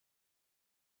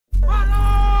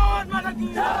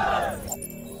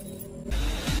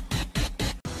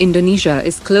Indonesia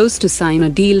is close to sign a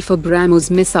deal for Brahmos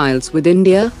missiles with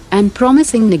India, and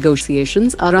promising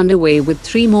negotiations are underway with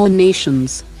 3 more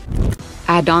nations.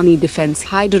 Adani Defence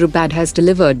Hyderabad has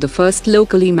delivered the first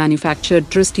locally manufactured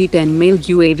Dhristi-10 MALE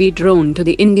UAV drone to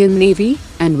the Indian Navy,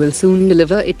 and will soon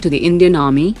deliver it to the Indian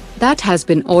Army, that has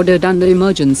been ordered under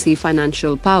emergency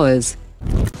financial powers.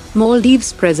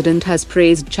 Maldives President has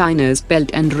praised China's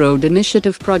Belt and Road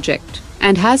Initiative project,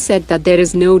 and has said that there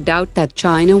is no doubt that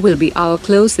China will be our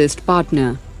closest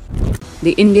partner.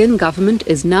 The Indian government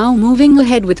is now moving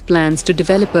ahead with plans to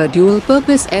develop a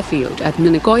dual-purpose airfield at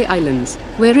Minicoy Islands,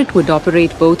 where it would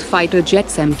operate both fighter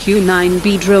jets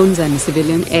MQ-9B drones and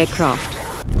civilian aircraft.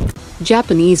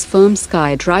 Japanese firm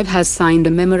SkyDrive has signed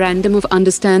a memorandum of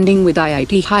understanding with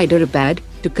IIT Hyderabad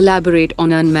to collaborate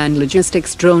on unmanned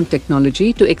logistics drone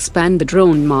technology to expand the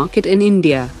drone market in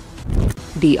India.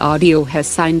 DRDO has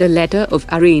signed a letter of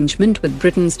arrangement with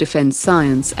Britain's Defence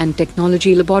Science and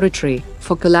Technology Laboratory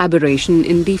for collaboration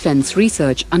in defence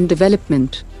research and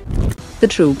development. The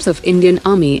troops of Indian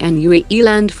Army and UAE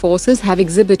Land Forces have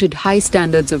exhibited high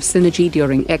standards of synergy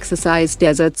during exercise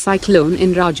Desert Cyclone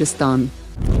in Rajasthan.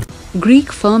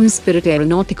 Greek firm Spirit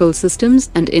Aeronautical Systems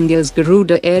and India's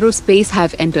Garuda Aerospace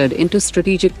have entered into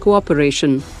strategic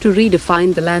cooperation to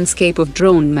redefine the landscape of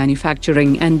drone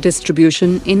manufacturing and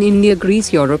distribution in India,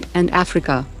 Greece, Europe and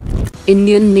Africa.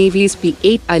 Indian Navy's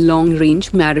P-8I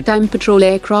long-range maritime patrol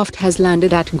aircraft has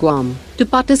landed at Guam to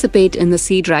participate in the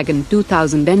Sea Dragon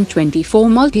 2024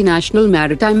 multinational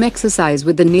maritime exercise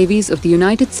with the navies of the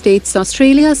United States,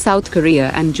 Australia, South Korea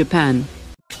and Japan.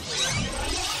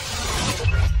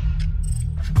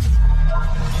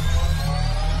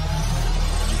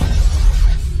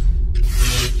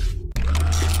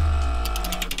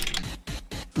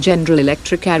 General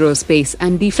Electric Aerospace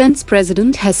and Defense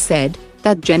President has said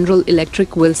that General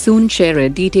Electric will soon share a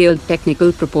detailed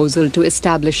technical proposal to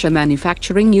establish a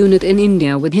manufacturing unit in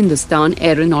India with Hindustan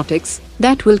Aeronautics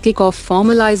that will kick off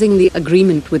formalizing the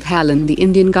agreement with HAL and the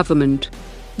Indian government.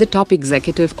 The top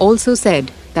executive also said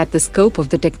that the scope of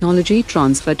the technology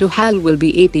transfer to HAL will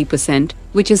be 80%,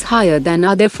 which is higher than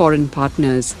other foreign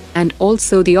partners, and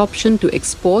also the option to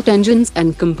export engines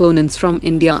and components from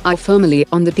India are firmly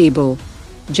on the table.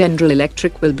 General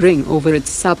Electric will bring over its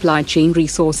supply chain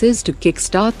resources to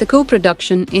kickstart the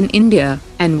co-production in India,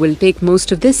 and will take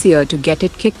most of this year to get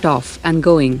it kicked off and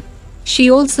going. She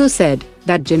also said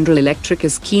that General Electric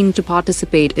is keen to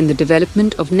participate in the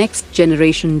development of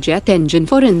next-generation jet engine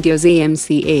for India's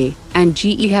AMCA, and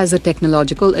GE has a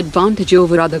technological advantage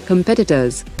over other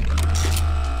competitors.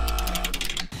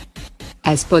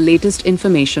 As per latest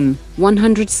information,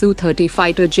 100 Su-30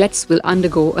 fighter jets will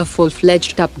undergo a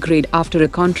full-fledged upgrade after a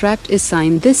contract is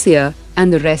signed this year,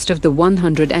 and the rest of the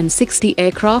 160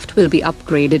 aircraft will be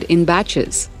upgraded in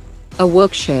batches. A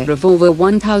work share of over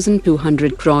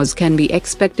 1,200 crores can be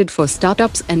expected for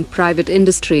startups and private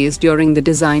industries during the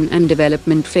design and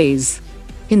development phase.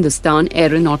 Hindustan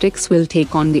Aeronautics will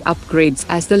take on the upgrades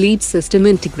as the lead system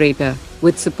integrator,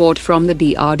 with support from the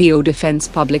DRDO defense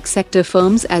public sector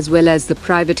firms as well as the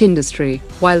private industry,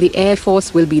 while the Air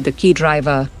Force will be the key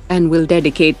driver, and will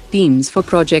dedicate teams for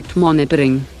project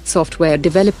monitoring, software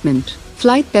development,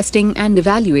 flight testing and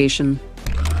evaluation.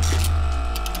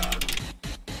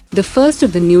 The first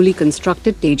of the newly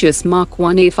constructed Tejas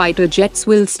MK1A fighter jets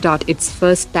will start its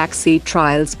first taxi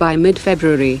trials by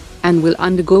mid-February, and will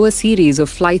undergo a series of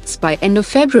flights by end of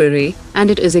February, and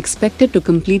it is expected to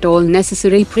complete all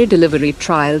necessary pre-delivery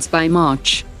trials by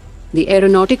March. The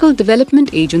Aeronautical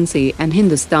Development Agency and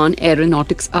Hindustan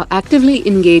Aeronautics are actively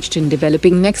engaged in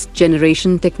developing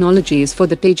next-generation technologies for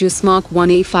the Tejas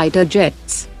MK1A fighter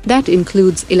jets. That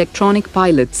includes electronic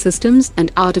pilot systems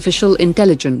and artificial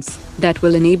intelligence that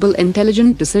will enable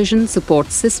intelligent decision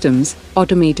support systems,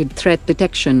 automated threat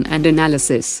detection and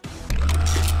analysis.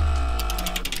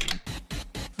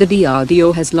 The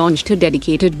DRDO has launched a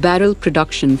dedicated barrel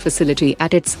production facility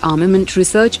at its Armament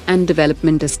Research and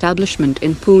Development Establishment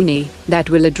in Pune that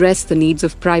will address the needs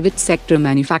of private sector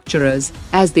manufacturers,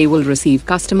 as they will receive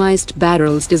customized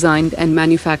barrels designed and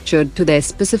manufactured to their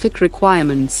specific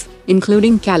requirements,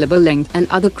 including caliber length and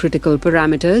other critical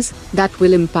parameters, that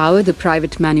will empower the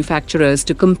private manufacturers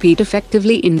to compete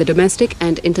effectively in the domestic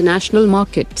and international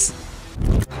markets.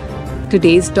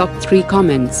 Today's top 3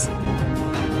 comments.